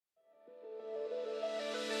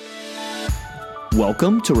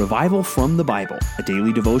Welcome to Revival from the Bible, a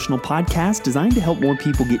daily devotional podcast designed to help more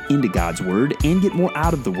people get into God's Word and get more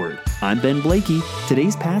out of the Word. I'm Ben Blakey.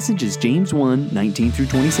 Today's passage is James 1, 19 through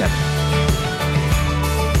 27.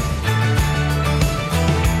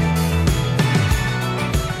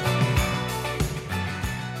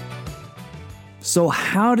 So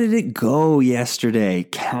how did it go yesterday?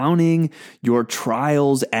 Counting your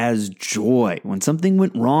trials as joy. When something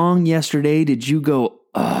went wrong yesterday, did you go,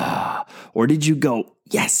 or did you go,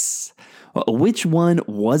 yes? Which one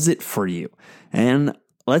was it for you? And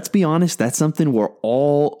let's be honest, that's something we're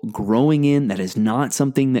all growing in. That is not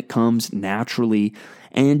something that comes naturally.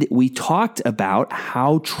 And we talked about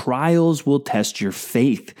how trials will test your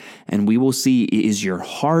faith. And we will see, is your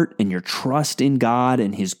heart and your trust in God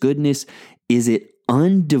and His goodness, is it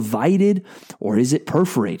undivided or is it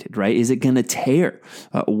perforated, right? Is it going to tear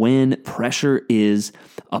when pressure is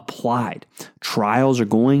applied? Trials are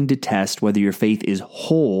going to test whether your faith is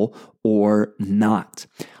whole or not.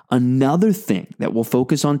 Another thing that we'll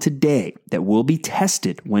focus on today that will be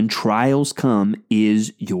tested when trials come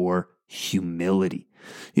is your humility.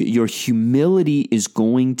 Your humility is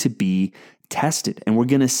going to be tested, and we're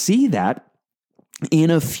going to see that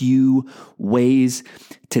in a few ways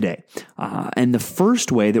today. And the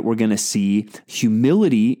first way that we're going to see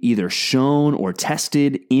humility either shown or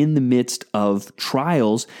tested in the midst of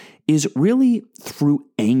trials is really through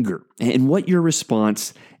anger and what your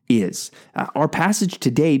response is. Our passage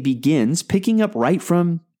today begins picking up right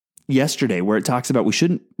from yesterday, where it talks about we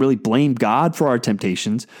shouldn't really blame God for our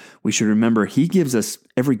temptations. We should remember He gives us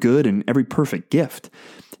every good and every perfect gift.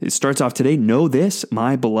 It starts off today, know this,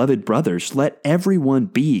 my beloved brothers, let everyone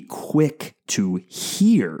be quick to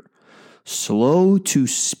hear, slow to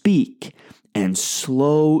speak, and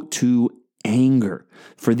slow to anger.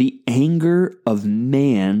 For the anger of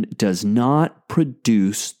man does not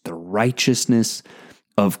produce the righteousness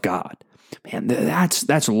of God. Man,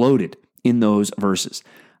 that's loaded in those verses.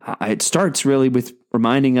 It starts really with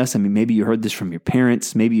reminding us, maybe you heard this from your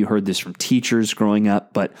parents, maybe you heard this from teachers growing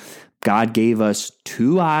up, but God gave us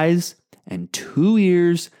 2 eyes and 2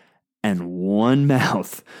 ears and 1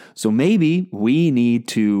 mouth. So maybe we need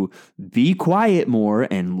to be quiet more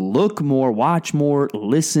and look more, watch more,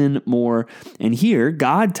 listen more. And here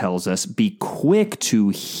God tells us, be quick to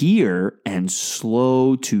hear and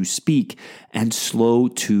slow to speak and slow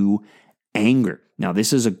to anger. Now,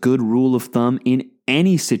 this is a good rule of thumb in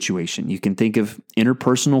any situation. You can think of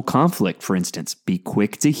interpersonal conflict, for instance. Be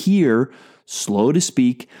quick to hear, slow to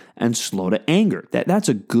speak, and slow to anger. That's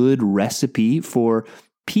a good recipe for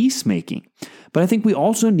peacemaking. But I think we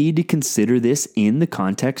also need to consider this in the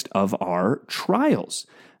context of our trials.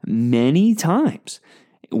 Many times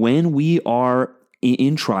when we are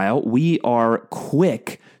in trial, we are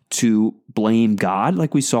quick to blame God,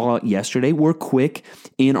 like we saw yesterday. We're quick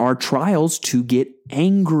in our trials to get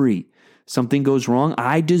angry. Something goes wrong.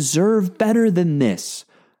 I deserve better than this.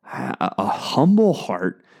 A humble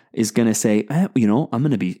heart is going to say, I'm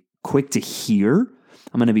going to be quick to hear,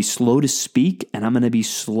 I'm going to be slow to speak, and I'm going to be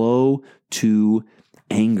slow to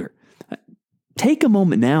anger. Take a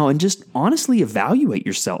moment now and just honestly evaluate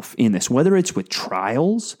yourself in this, whether it's with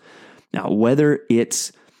trials, now whether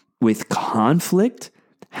it's with conflict.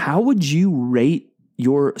 How would you rate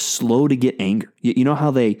your slow to get anger? You know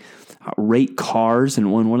how they rate cars,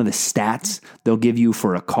 and one of the stats they'll give you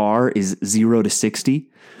for a car is 0 to 60.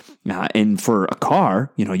 And for a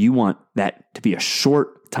car, you want that to be a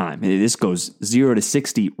short time. This goes 0 to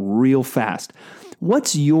 60 real fast.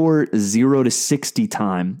 What's your 0 to 60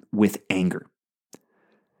 time with anger?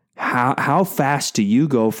 How fast do you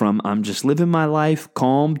go from I'm just living my life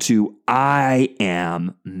calm to I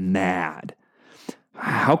am mad?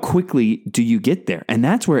 How quickly do you get there? And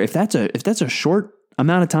that's where if that's a short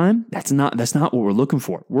amount of time, that's not what we're looking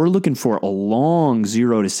for. We're looking for a long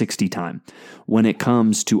 0 to 60 time when it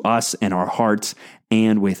comes to us and our hearts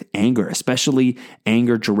and with anger, especially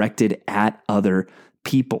anger directed at other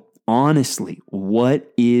people. Honestly,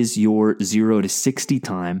 what is your 0 to 60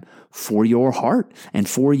 time for your heart and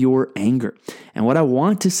for your anger? And what I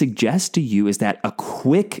want to suggest to you is that a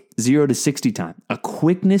quick 0 to 60 time, a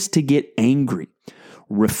quickness to get angry,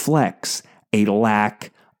 reflects a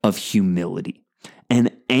lack of humility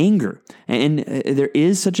and anger. And there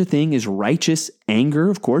is such a thing as righteous anger.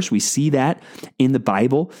 Of course, we see that in the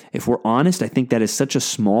Bible. If we're honest, I think that is such a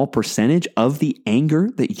small percentage of the anger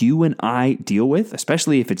that you and I deal with,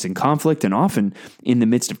 especially if it's in conflict and often in the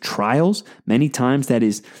midst of trials. Many times that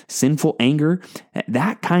is sinful anger.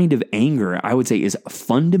 That kind of anger, I would say, is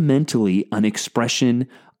fundamentally an expression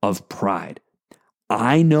of pride.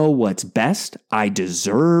 I know what's best. I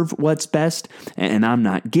deserve what's best, and I'm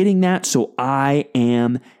not getting that, so I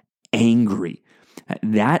am angry.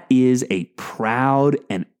 That is a proud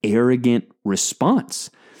and arrogant response.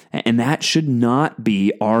 And that should not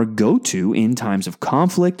be our go-to in times of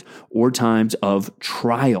conflict or times of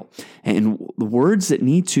trial. And the words that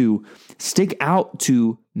need to stick out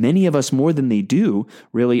to many of us more than they do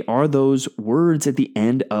really are those words at the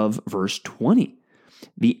end of verse 20.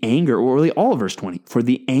 The anger, or really all of verse 20, for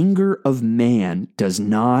the anger of man does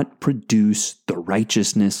not produce the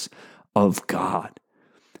righteousness of God.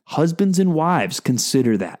 Husbands and wives,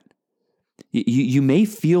 consider that. You may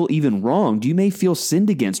feel even wronged. You may feel sinned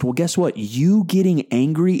against. Well, guess what? You getting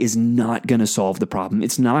angry is not going to solve the problem.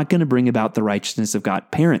 It's not going to bring about the righteousness of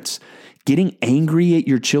God. Parents, getting angry at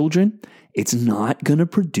your children, it's not going to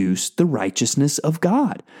produce the righteousness of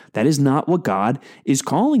God. That is not what God is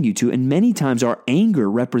calling you to. And many times our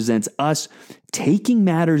anger represents us taking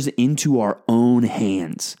matters into our own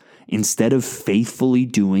hands instead of faithfully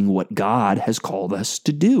doing what God has called us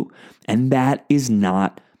to do. And that is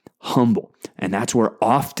not humble. And that's where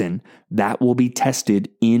often that will be tested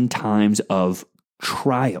in times of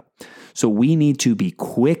trial. So we need to be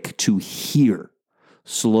quick to hear,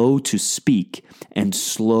 slow to speak, and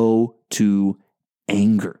slow to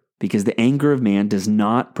anger, because the anger of man does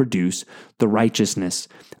not produce the righteousness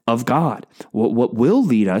of God. What will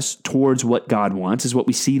lead us towards what God wants is what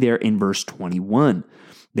we see there in verse 21.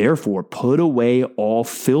 Therefore, put away all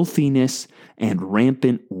filthiness and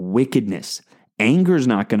rampant wickedness. Anger is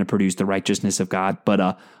not going to produce the righteousness of God, but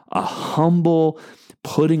a humble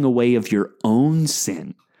putting away of your own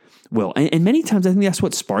sin will. And many times I think that's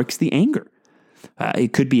what sparks the anger.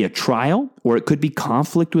 It could be a trial, or it could be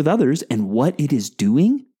conflict with others. And what it is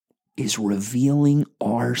doing is revealing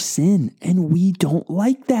our sin. And we don't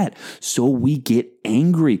like that. So we get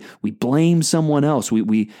angry. We blame someone else.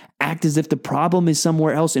 We act as if the problem is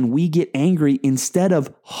somewhere else, and we get angry instead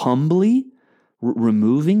of humbly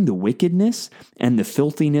removing the wickedness and the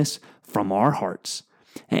filthiness from our hearts.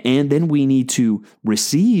 And then we need to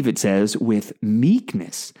receive, it says, with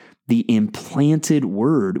meekness, the implanted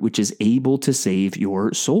word, which is able to save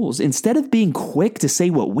your souls. Instead of being quick to say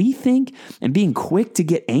what we think and being quick to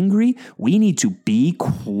get angry, we need to be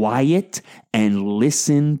quiet and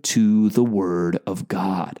listen to the word of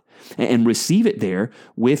God and receive it there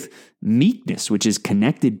with meekness, which is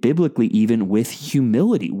connected biblically even with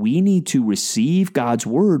humility. We need to receive God's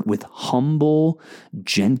word with humble,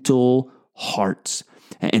 gentle hearts.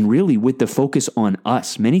 And really with the focus on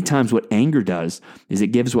us. Many times what anger does is it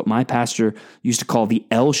gives what my pastor used to call the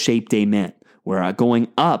L-shaped amen, where going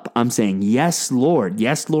up, I'm saying, yes, Lord,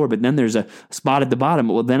 but then there's a spot at the bottom.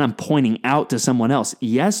 Well, then I'm pointing out to someone else,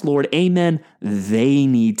 yes, Lord, amen. They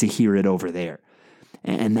need to hear it over there.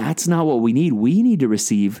 And that's not what we need. We need to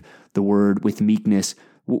receive the word with meekness,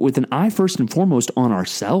 with an eye first and foremost on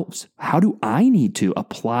ourselves. How do I need to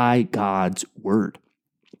apply God's word?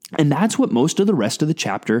 And that's what most of the rest of the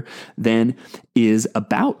chapter then is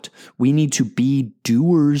about. We need to be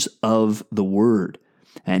doers of the word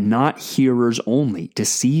and not hearers only,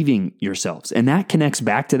 deceiving yourselves. And that connects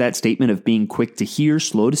back to that statement of being quick to hear,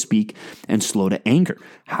 slow to speak, and slow to anger.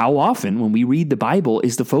 How often when we read the Bible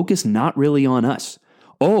is the focus not really on us?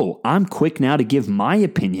 Oh, I'm quick now to give my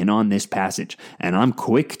opinion on this passage, and I'm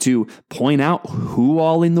quick to point out who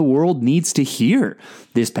all in the world needs to hear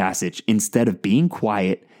this passage, instead of being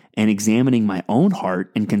quiet and examining my own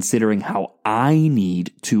heart and considering how I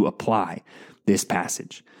need to apply this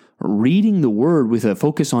passage. Reading the word with a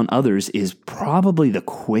focus on others is probably the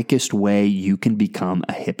quickest way you can become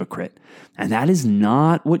a hypocrite. And that is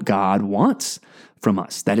not what God wants from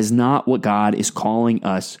us. That is not what God is calling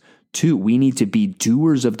us to. We need to be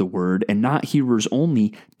doers of the word and not hearers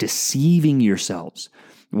only, deceiving yourselves.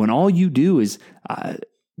 When all you do is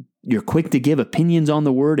you're quick to give opinions on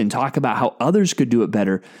the word and talk about how others could do it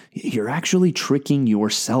better, you're actually tricking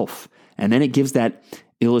yourself. And then it gives that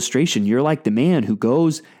illustration. You're like the man who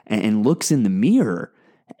goes and looks in the mirror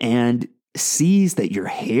and sees that your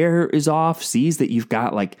hair is off, sees that you've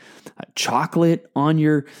got like chocolate on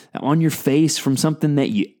your face from something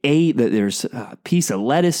that you ate, that there's a piece of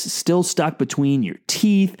lettuce still stuck between your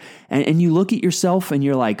teeth, and you look at yourself and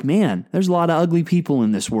you're like, man, there's a lot of ugly people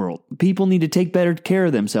in this world. People need to take better care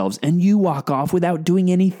of themselves, and you walk off without doing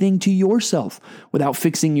anything to yourself, without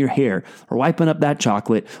fixing your hair or wiping up that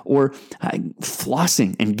chocolate or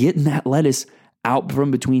flossing and getting that lettuce out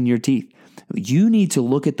from between your teeth. You need to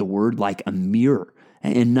look at the word like a mirror,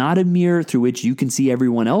 and not a mirror through which you can see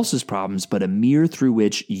everyone else's problems, but a mirror through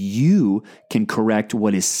which you can correct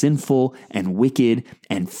what is sinful and wicked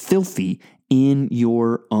and filthy in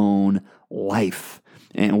your own life.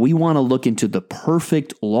 And we want to look into the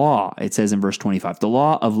perfect law, it says in verse 25, the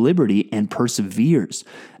law of liberty and perseveres,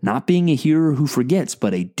 not being a hearer who forgets,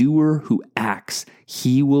 but a doer who acts.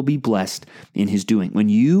 He will be blessed in his doing. When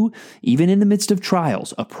you, even in the midst of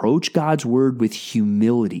trials, approach God's word with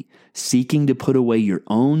humility, seeking to put away your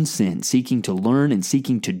own sin, seeking to learn and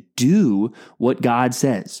seeking to do what God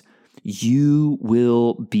says, you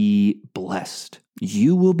will be blessed.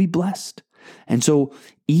 You will be blessed. And so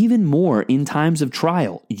even more in times of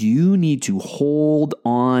trial, you need to hold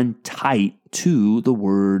on tight to the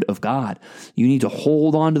Word of God. You need to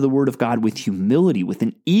hold on to the Word of God with humility, with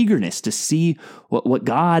an eagerness to see what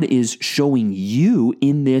God is showing you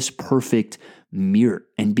in this perfect mirror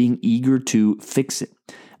and being eager to fix it.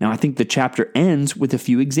 Now, I think the chapter ends with a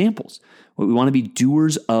few examples. We want to be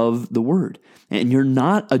doers of the Word. And you're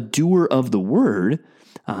not a doer of the Word.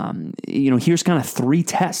 Here's kind of 3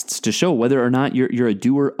 tests to show whether or not you're a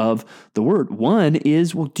doer of the Word. One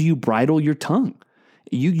is, well, do you bridle your tongue?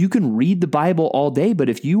 You can read the Bible all day, but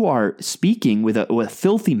if you are speaking with a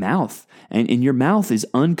filthy mouth and your mouth is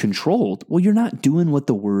uncontrolled, well, you're not doing what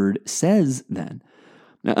the Word says then.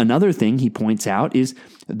 Another thing he points out is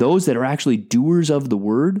those that are actually doers of the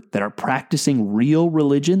Word, that are practicing real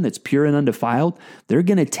religion that's pure and undefiled, they're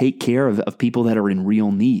going to take care of people that are in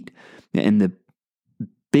real need. And the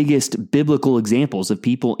biggest biblical examples of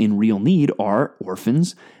people in real need are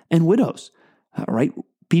orphans and widows, right?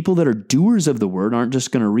 People that are doers of the Word aren't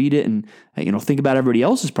just going to read it and think about everybody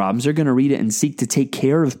else's problems. They're going to read it and seek to take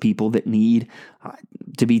care of people that need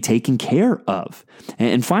to be taken care of.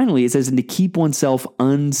 And finally, it says, and to keep oneself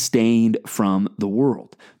unstained from the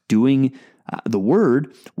world. Doing the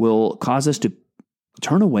Word will cause us to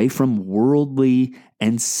turn away from worldly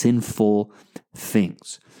and sinful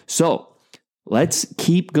things. So let's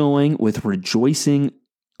keep going with rejoicing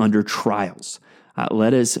under trials.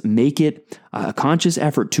 Let us make it a conscious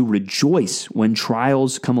effort to rejoice when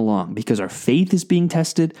trials come along, because our faith is being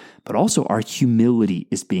tested, but also our humility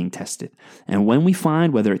is being tested. And when we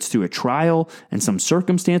find, whether it's through a trial and some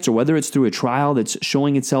circumstance, or whether it's through a trial that's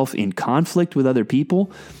showing itself in conflict with other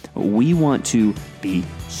people, we want to be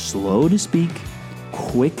slow to speak,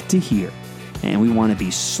 quick to hear, and we want to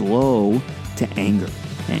be slow to anger.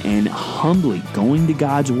 And humbly going to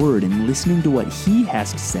God's Word and listening to what He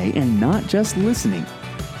has to say, and not just listening,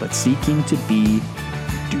 but seeking to be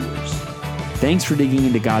doers. Thanks for digging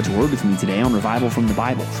into God's Word with me today on Revival from the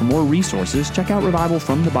Bible. For more resources, check out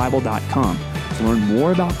revivalfromthebible.com. To learn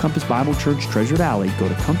more about Compass Bible Church Treasure Valley, go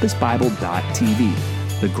to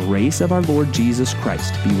compassbible.tv. The grace of our Lord Jesus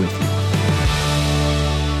Christ be with you.